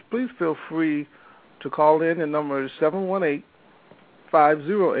comments, please feel free to call in. The number is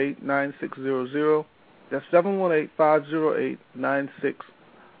 718-508-9600. That's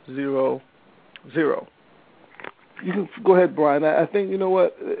 718-508-9600. You can go ahead, Brian. I think,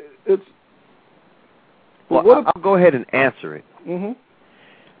 it's... Well, I'll go ahead and answer it. Mm-hmm.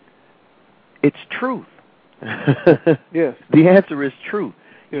 It's truth. Yes. The answer is truth.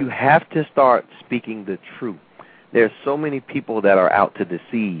 Yes. You have to start speaking the truth. There's so many people that are out to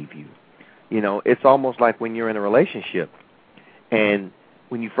deceive you. It's almost like when you're in a relationship and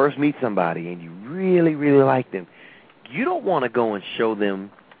when you first meet somebody and you really, really like them, you don't want to go and show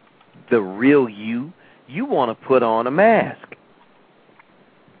them the real you. You want to put on a mask.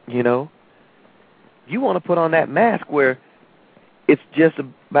 You want to put on that mask where it's just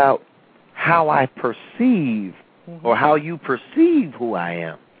about how I perceive, mm-hmm. or how you perceive who I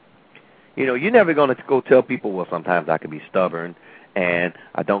am. You're never going to go tell people, well, sometimes I can be stubborn and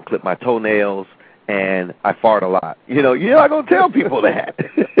I don't clip my toenails and I fart a lot. You're not going to tell people that.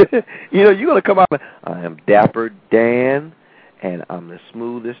 You're going to come out and I am Dapper Dan, and I'm the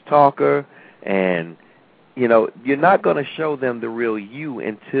smoothest talker, and, you're not going to show them the real you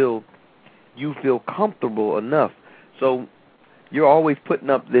until you feel comfortable enough. So you're always putting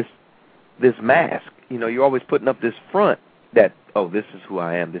up this mask. You're always putting up this front that, oh, this is who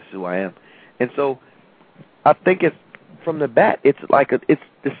I am, this is who I am. And so I think it's from the bat, it's like it's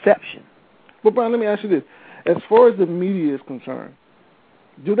deception. But, Brian, let me ask you this. As far as the media is concerned,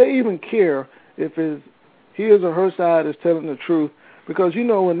 do they even care if his or her side is telling the truth? Because,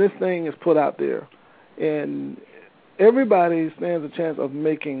 when this thing is put out there and everybody stands a chance of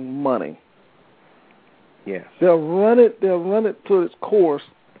making money. Yes. They'll run it to its course,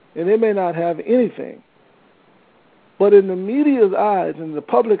 and it may not have anything. But in the media's eyes, in the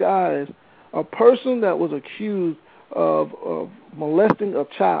public eyes, a person that was accused of molesting a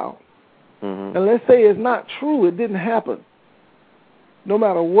child, mm-hmm. and let's say it's not true, it didn't happen. No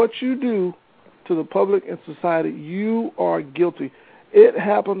matter what you do to the public and society, you are guilty. It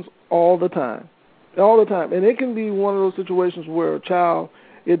happens all the time. All the time. And it can be one of those situations where a child,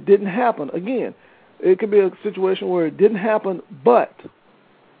 it didn't happen. Again, it could be a situation where it didn't happen, but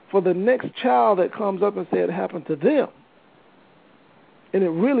for the next child that comes up and say it happened to them, and it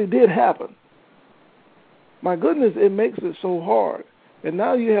really did happen, my goodness, it makes it so hard. And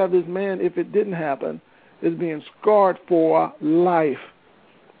now you have this man, if it didn't happen, is being scarred for life.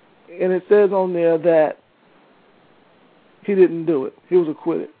 And it says on there that he didn't do it. He was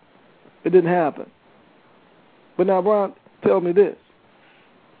acquitted. It didn't happen. But now, Brian, tell me this.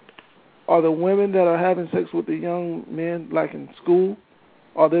 Are the women that are having sex with the young men, like in school,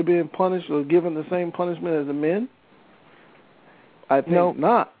 are they being punished or given the same punishment as the men? I think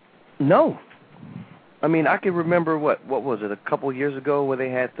not. No. I mean, I can remember, what was it, a couple of years ago where they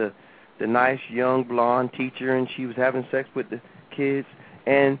had the nice young blonde teacher and she was having sex with the kids,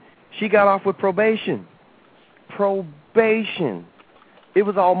 and she got off with probation. Probation. It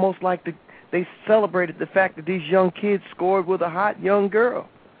was almost like they celebrated the fact that these young kids scored with a hot young girl,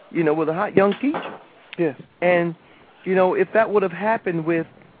 with a hot young teacher. Yes. And, if that would have happened with,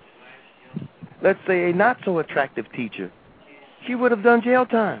 let's say, a not-so-attractive teacher, she would have done jail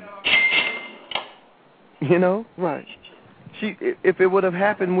time. Right. If it would have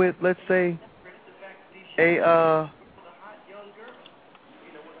happened with, let's say, a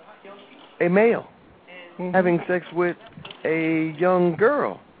male mm-hmm. having sex with a young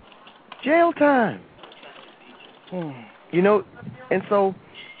girl, jail time. And so,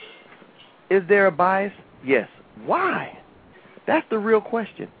 is there a bias? Yes. Why? That's the real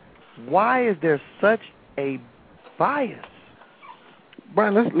question. Why is there such a bias?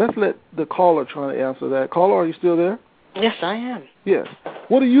 Brian, let's let the caller try to answer that. Caller, are you still there? Yes, I am. Yes.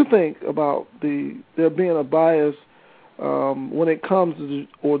 What do you think about there being a bias when it comes to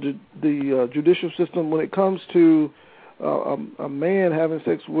the judicial system, when it comes to a man having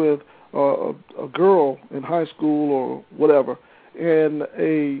sex with a girl in high school or whatever, and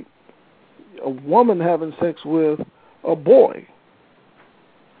a woman having sex with a boy?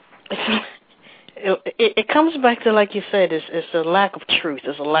 It comes back to, like you said, it's a lack of truth.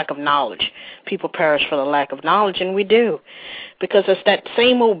 It's a lack of knowledge. People perish for the lack of knowledge, and we do. Because it's that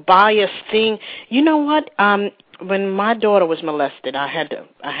same old bias thing. You know what? When my daughter was molested, I had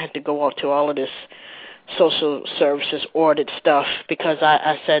to go out to all of this social services audit stuff because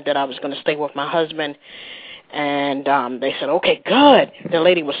I said that I was going to stay with my husband. And they said, okay, good. The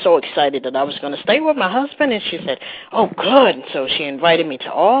lady was so excited that I was going to stay with my husband, and she said, oh, good. And so she invited me to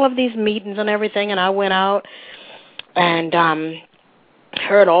all of these meetings and everything, and I went out and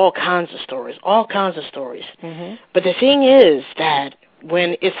heard all kinds of stories. Mm-hmm. But the thing is that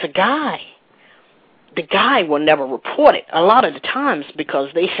when it's a guy, the guy will never report it a lot of the times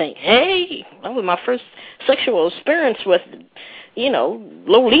because they think, hey, that was my first sexual experience with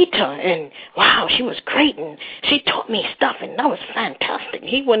Lolita, and wow, she was great, and she taught me stuff, and that was fantastic.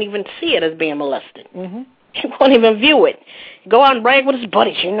 He wouldn't even see it as being molested. Mm-hmm. He won't even view it. Go out and brag with his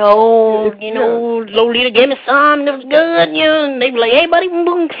buddies, Lolita gave me some, it was good, and they be like, hey, buddy,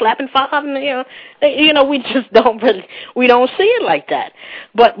 boom, slapping five, and, we just don't see it like that.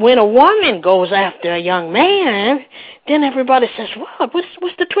 But when a woman goes after a young man, then everybody says, wow,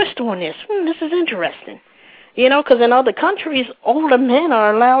 what's the twist on this? This is interesting. Because in other countries, older men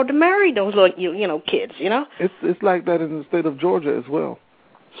are allowed to marry those, kids, It's like that in the state of Georgia as well.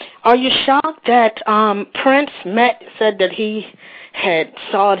 Are you shocked that Prince said that he had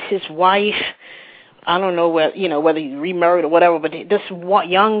saw his wife, I don't know whether he remarried or whatever, but this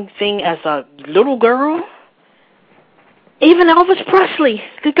young thing as a little girl? Even Elvis Presley,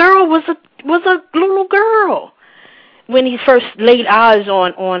 the girl was was a little girl when he first laid eyes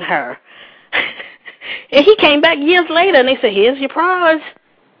on her. And he came back years later, and they said, here's your prize.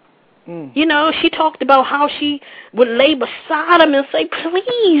 You know, she talked about how she would lay beside him and say,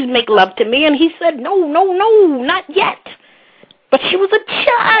 please make love to me. And he said, no, not yet. But she was a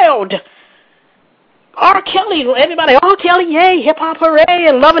child. R. Kelly, everybody, R. Kelly, yay, hip-hop, hooray,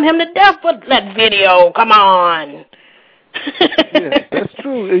 and loving him to death. But that video, come on. Yeah, that's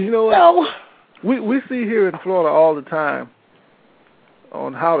true. And you know what? We see here in Florida all the time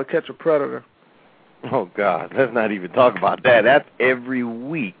on how to catch a predator. Oh, God, let's not even talk about that. That's every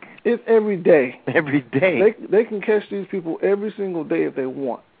week. It's every day. Every day. They can catch these people every single day if they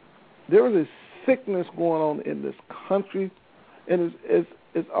want. There is a sickness going on in this country, and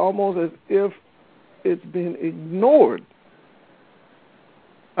it's almost as if it's been ignored.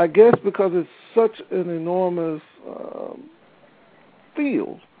 I guess because it's such an enormous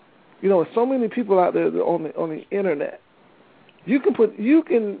field. You know, there's so many people out there on the internet. You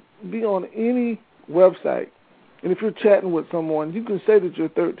can be on any website, and if you're chatting with someone, you can say that you're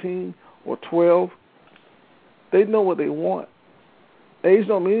 13 or 12. They know what they want. Age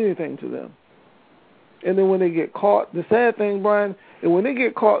don't mean anything to them. And then when they get caught, the sad thing, Brian, is when they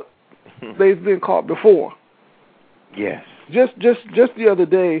get caught, they've been caught before. Yes. Just the other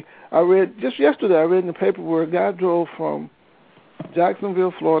day, yesterday, I read in the paper where a guy drove from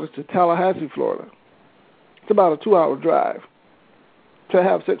Jacksonville, Florida to Tallahassee, Florida. It's about a 2-hour drive to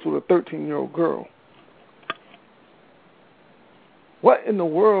have sex with a 13-year-old girl. What in the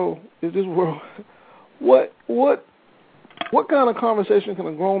world is this world? What kind of conversation can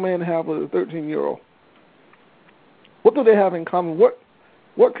a grown man have with a 13-year-old? What do they have in common?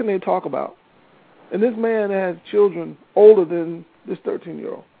 What can they talk about? And this man has children older than this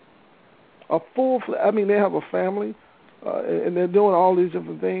 13-year-old. They have a family, and they're doing all these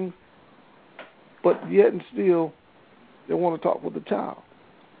different things, but yet and still, they want to talk with the child.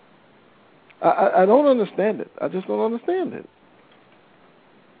 I don't understand it. I just don't understand it.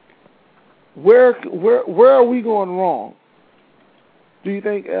 Where are we going wrong? Do you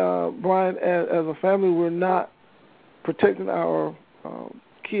think, Brian, as a family, we're not protecting our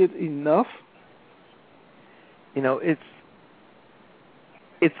kids enough? You know, it's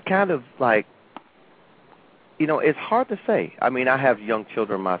kind of like, you know, it's hard to say. I mean, I have young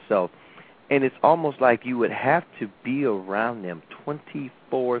children myself, and it's almost like you would have to be around them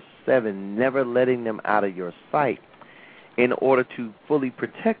 24/7, never letting them out of your sight in order to fully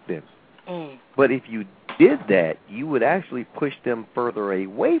protect them. But if you did that, you would actually push them further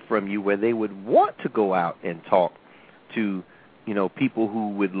away from you, where they would want to go out and talk to, you know, people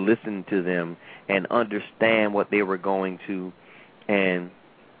who would listen to them and understand what they were going to. And,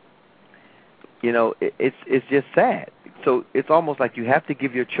 you know, it's just sad. So it's almost like you have to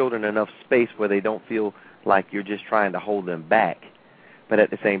give your children enough space where they don't feel like you're just trying to hold them back. But at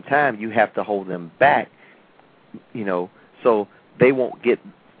the same time, you have to hold them back, you know, so they won't get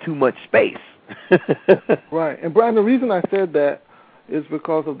too much space. Right. And, Brian, the reason I said that is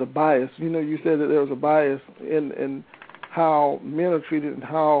because of the bias. You know, you said that there was a bias in how men are treated and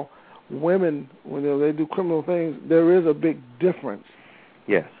how women, when they do criminal things, there is a big difference.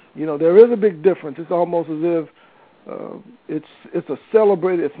 Yes. You know, there is a big difference. It's almost as if it's a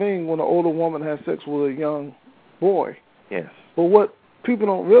celebrated thing when an older woman has sex with a young boy. Yes. But what people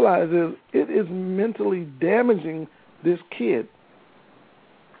don't realize is it is mentally damaging this kid.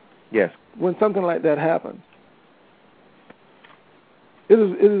 Yes. When something like that happens, it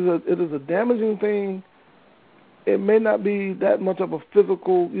is a damaging thing. It may not be that much of a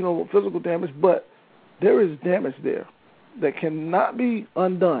physical damage, but there is damage there that cannot be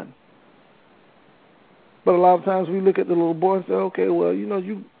undone. But a lot of times we look at the little boy and say, okay, well, you know,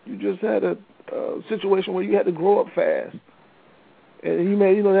 you just had a situation where you had to grow up fast, and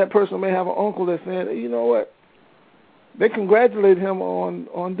that person may have an uncle that's saying, you know what? They congratulate him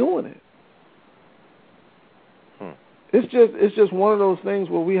on doing it. It's just one of those things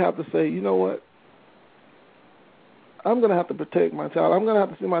where we have to say, you know what? I'm going to have to protect my child. I'm going to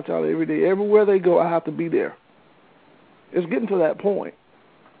have to see my child every day. Everywhere they go, I have to be there. It's getting to that point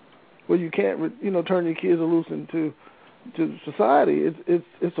where you can't, turn your kids loose into society.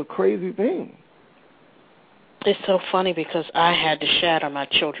 It's a crazy thing. It's so funny because I had to shatter my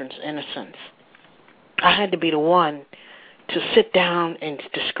children's innocence. I had to be the one to sit down and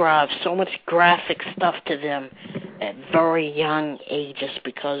describe so much graphic stuff to them at very young ages,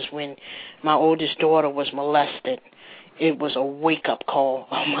 because when my oldest daughter was molested, it was a wake-up call.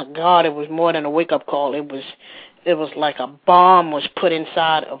 Oh, my God, it was more than a wake-up call. It was like a bomb was put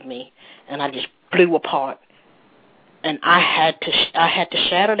inside of me, and I just blew apart. And I had to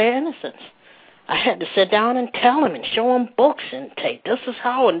shatter their innocence. I had to sit down and tell him and show him books and say, this is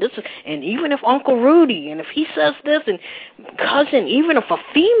how, and this is, and even if Uncle Rudy, and if he says this, and cousin, even if a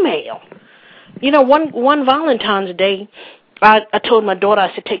female. You know, one Valentine's Day, I told my daughter,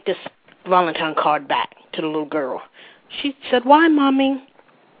 I said, take this Valentine card back to the little girl. She said, why, Mommy?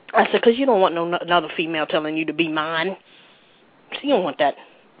 I said, because you don't want another female telling you to be mine. So you don't want that.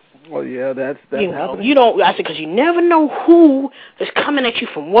 Well, yeah, that's happening. You don't. I said, because you never know who is coming at you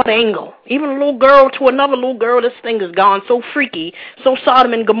from what angle. Even a little girl to another little girl, this thing has gone so freaky, so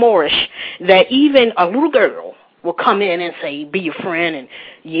Sodom and Gomorrah, that even a little girl will come in and say, be your friend, and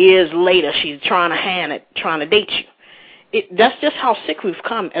years later she's trying to date you. That's just how sick we've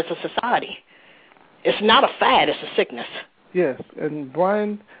come as a society. It's not a fad, it's a sickness. Yes, and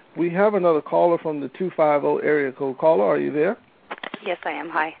Brian, we have another caller from the 250 area code. Caller, are you there? Yes, I am.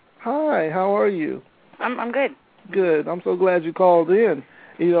 Hi. Hi, how are you? I'm good. Good. I'm so glad you called in.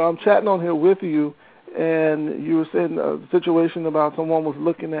 You know, I'm chatting on here with you, and you were saying a situation about someone was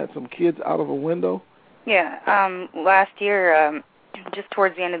looking at some kids out of a window. Yeah. Last year, just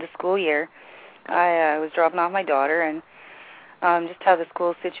towards the end of the school year, I was dropping off my daughter, and just how the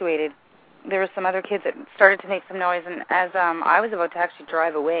school is situated, there were some other kids that started to make some noise, and as I was about to actually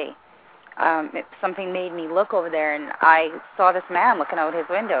drive away, something made me look over there, and I saw this man looking out his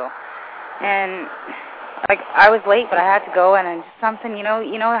window. And like I was late, but I had to go, and just something, you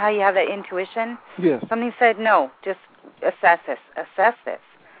know how you have that intuition? Yes. Something said, no, just assess this.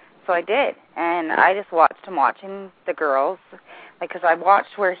 So I did, and I just watched him watching the girls, because I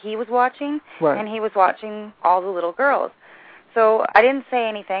watched where he was watching, right, and he was watching all the little girls. So I didn't say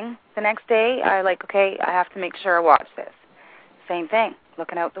anything. The next day, okay, I have to make sure I watch this. Same thing,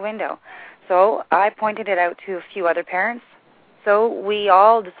 looking out the window. So I pointed it out to a few other parents. So we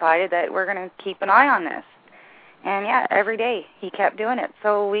all decided that we're going to keep an eye on this. And, yeah, every day he kept doing it.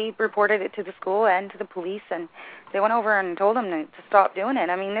 So we reported it to the school and to the police, and they went over and told him to stop doing it.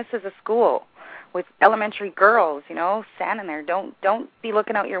 I mean, this is a school with elementary girls, standing there. Don't be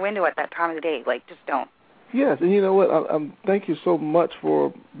looking out your window at that time of the day. Just don't. Yes, and you know what? Thank you so much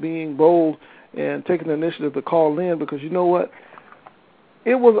for being bold and taking the initiative to call in, because you know what?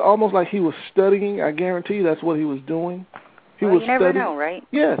 It was almost like he was studying. I guarantee you that's what he was doing. He was you never studying. know, right?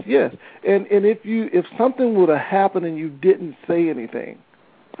 Yes. And if something would have happened and you didn't say anything,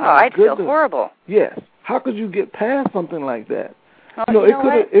 I'd feel horrible. Yes. How could you get past something like that? Oh,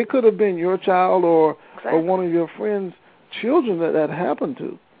 it could have been your child or one of your friends' children that happened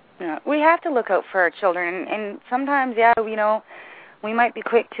to. Yeah, we have to look out for our children, and sometimes, we might be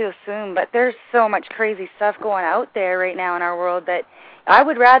quick to assume, but there's so much crazy stuff going out there right now in our world that I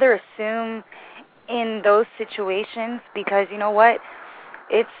would rather assume in those situations, because you know what?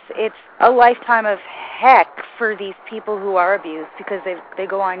 It's a lifetime of heck for these people who are abused, because they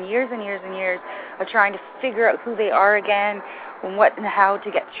go on years and years and years of trying to figure out who they are again and what and how to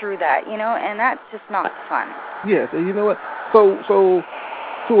get through that, and that's just not fun. Yes, and you know what? So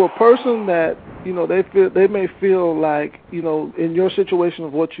to a person that, they may feel like, in your situation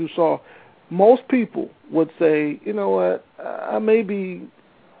of what you saw, most people would say, you know what, I may be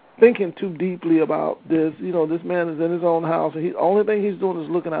thinking too deeply about this. This man is in his own house, and the only thing he's doing is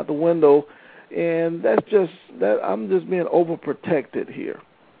looking out the window, and I'm just being overprotected here.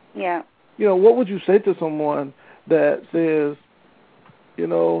 Yeah. What would you say to someone that says,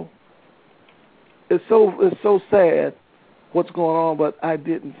 it's so sad what's going on, but I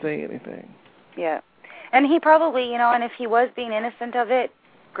didn't say anything? Yeah. And he probably, and if he was being innocent of it,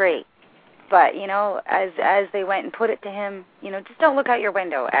 great. But, as they went and put it to him, just don't look out your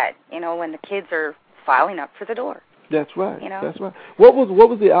window at, when the kids are filing up for the door. That's right. That's right. What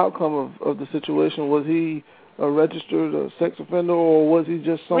was the outcome of the situation? Was he a registered sex offender, or was he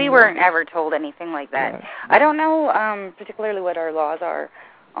just someone? We weren't ever told anything like that. Right. I don't know particularly what our laws are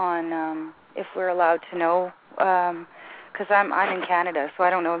on if we're allowed to know, because I'm in Canada, so I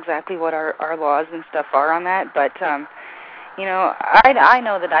don't know exactly what our laws and stuff are on that. But, I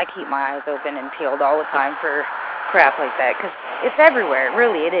know that I keep my eyes open and peeled all the time for crap like that, because it's everywhere.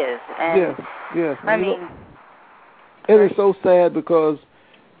 Really, it is. And yes. I mean, it is so sad, because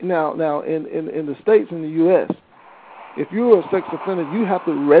now in the States, in the U.S., if you're a sex offender, you have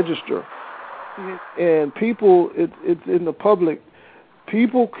to register. Mm-hmm. And people, it's in the public,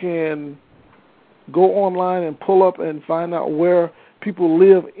 people can go online and pull up and find out where people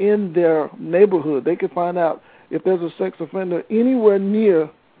live in their neighborhood. They can find out if there's a sex offender anywhere near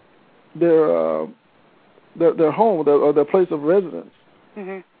their home or their place of residence.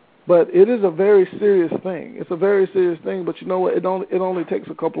 Mm-hmm. But it is a very serious thing. It's a very serious thing. But you know what? It only takes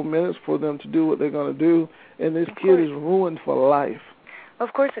a couple of minutes for them to do what they're going to do, and this kid is ruined for life.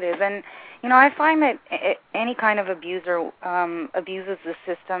 Of course it is. And, I find that any kind of abuser abuses the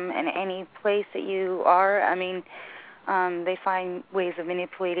system in any place that you are. I mean, they find ways of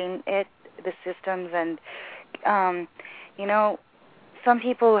manipulating the systems, and, some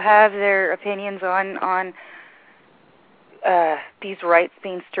people have their opinions on these rights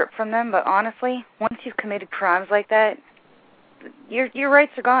being stripped from them, but honestly, once you've committed crimes like that, your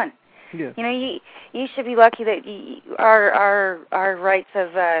rights are gone. Yeah. You should be lucky that our rights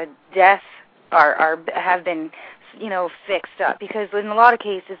of death have been fixed up, because in a lot of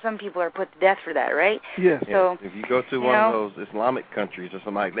cases some people are put to death for that, right? Yes. So if you go to one of those Islamic countries or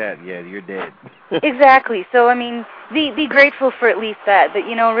something like that, you're dead. Exactly. So I mean, be grateful for at least that. But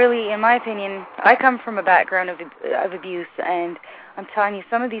really, in my opinion, I come from a background of abuse, and I'm telling you,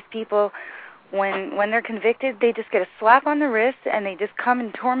 some of these people, when they're convicted, they just get a slap on the wrist, and they just come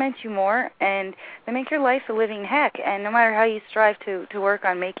and torment you more, and they make your life a living heck. And no matter how you strive to work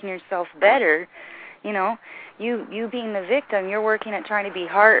on making yourself better, you being the victim, you're working at trying to be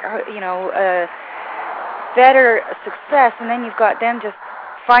better success, and then you've got them just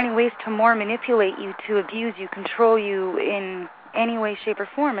finding ways to more manipulate you, to abuse you, control you in any way, shape, or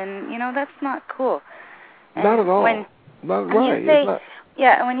form, and that's not cool. And not at all. Not right.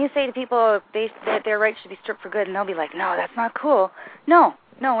 Yeah, when you say to people that their rights should be stripped for good, and they'll be like, no, that's not cool. No,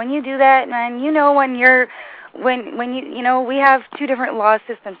 when you do that, man, when we have two different law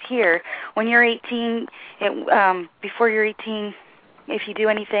systems here. When you're 18, before you're 18, if you do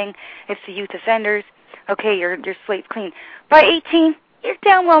anything, it's the youth offenders. Okay, your slate's clean. By 18, you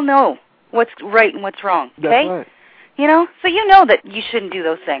damn well know what's right and what's wrong. Okay? That's right. So you know that you shouldn't do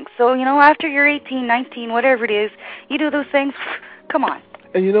those things. So, after you're 18, 19, whatever it is, you do those things, come on.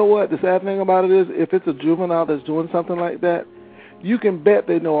 And you know what? The sad thing about it is, if it's a juvenile that's doing something like that, you can bet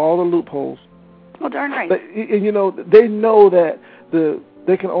they know all the loopholes. Well, darn right. And, they know that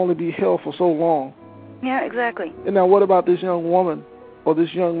they can only be held for so long. Yeah, exactly. And now what about this young woman or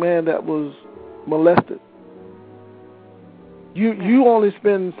this young man that was molested? You only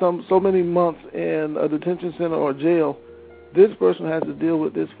spend so many months in a detention center or jail. This person has to deal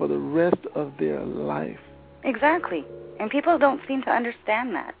with this for the rest of their life. Exactly. And people don't seem to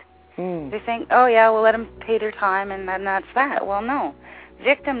understand that. They think, oh, yeah, we'll let them pay their time, and that's that. Well, no.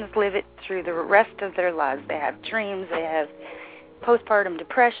 Victims live it through the rest of their lives. They have dreams. They have postpartum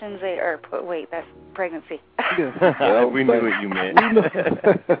depressions. That's pregnancy. Yeah. We knew what you meant.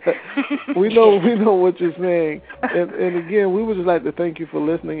 We know what you're saying. And again, we would just like to thank you for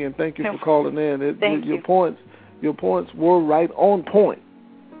listening, and thank you for calling in. Thank you. Your points were right on point.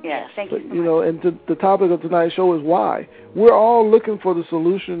 Yeah, thank you so much. And the topic of tonight's show is why. We're all looking for the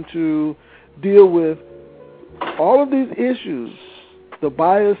solution to deal with all of these issues, the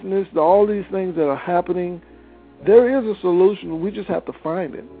biasness, all these things that are happening. There is a solution. We just have to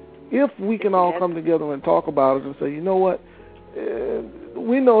find it. If we can all come together and talk about it and say, you know what,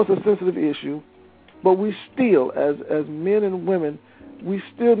 we know it's a sensitive issue, but we still, as men and women, we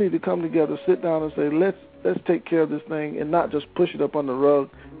still need to come together, sit down and say, let's take care of this thing and not just push it up on the rug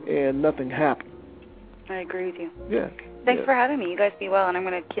and nothing happen. I agree with you. Yeah. Thanks for having me. You guys be well, and I'm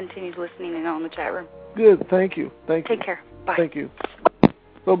going to continue listening in on the chat room. Good. Thank you. Take care. Bye. Thank you.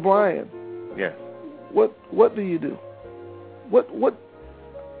 So, Brian. Yes. What do you do?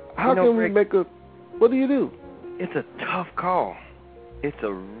 How can we make what do you do? It's a tough call. It's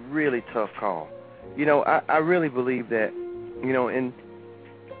a really tough call. I really believe that, in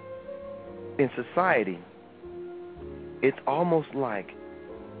society, it's almost like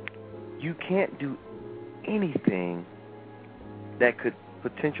you can't do anything that could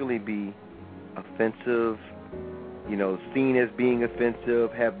potentially be offensive, seen as being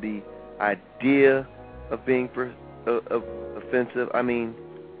offensive, have the idea of being offensive. I mean,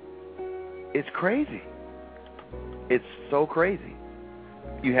 it's crazy. It's so crazy.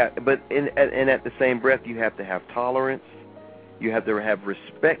 But at the same breath, you have to have tolerance. You have to have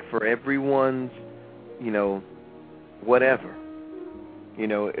respect for everyone's, whatever.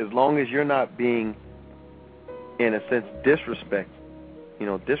 As long as you're not being, in a sense,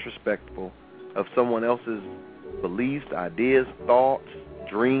 disrespectful of someone else's beliefs, ideas, thoughts,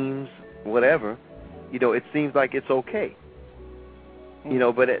 dreams, whatever, it seems like it's okay.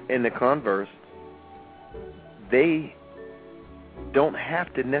 But in the converse, they don't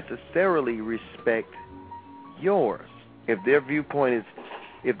have to necessarily respect yours. If they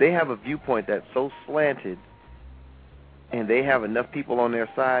have a viewpoint that's so slanted and they have enough people on their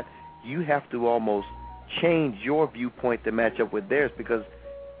side, you have to almost change your viewpoint to match up with theirs, because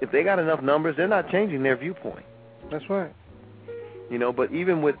if they got enough numbers, they're not changing their viewpoint. That's right. You know, but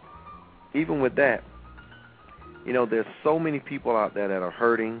even with that, you know, there's so many people out there that are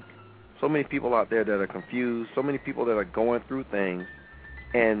hurting, so many people out there that are confused, so many people that are going through things,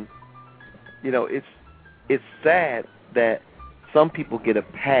 and you know, it's sad that some people get a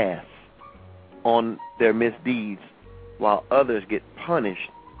pass on their misdeeds while others get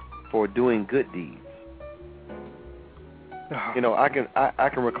punished for doing good deeds. You know, I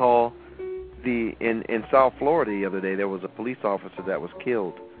can recall in South Florida the other day, there was a police officer that was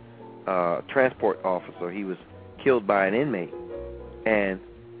killed, transport officer. He was killed by an inmate, and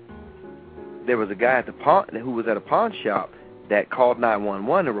there was a guy at who was at a pawn shop that called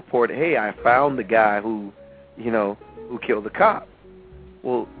 911 and reported, "Hey, I found the guy who killed the cop."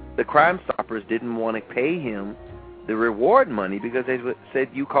 Well, the Crime Stoppers didn't want to pay him the reward money because they said,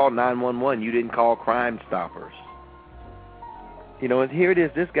 "You called 911, you didn't call Crime Stoppers." You know, and here it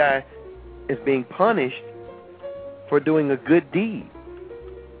is, this guy is being punished for doing a good deed.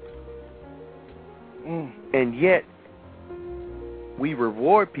 And yet, we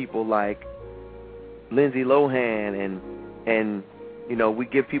reward people like Lindsey Lohan and you know, we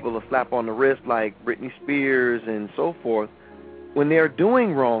give people a slap on the wrist like Britney Spears and so forth when they're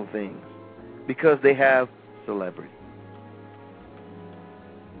doing wrong things because they have celebrity.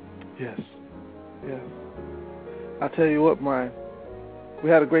 Yes. Yes. I tell you what, Brian, we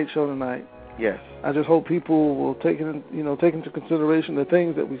had a great show tonight. Yes. I just hope people will take into consideration the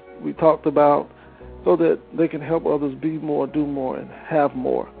things that we talked about so that they can help others be more, do more, and have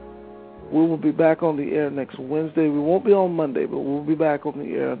more. We will be back on the air next Wednesday. We won't be on Monday, but we'll be back on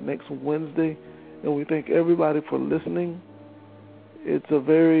the air next Wednesday. And we thank everybody for listening. It's a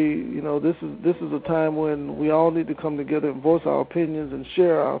very, this is a time when we all need to come together and voice our opinions and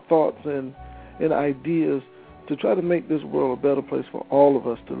share our thoughts and ideas to try to make this world a better place for all of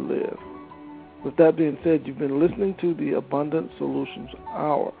us to live. With that being said, you've been listening to the Abundant Solutions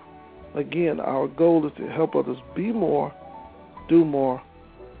Hour. Again, our goal is to help others be more, do more,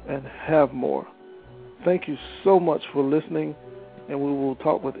 and have more. Thank you so much for listening, and we will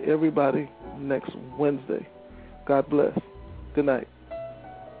talk with everybody next Wednesday. God bless. Good night.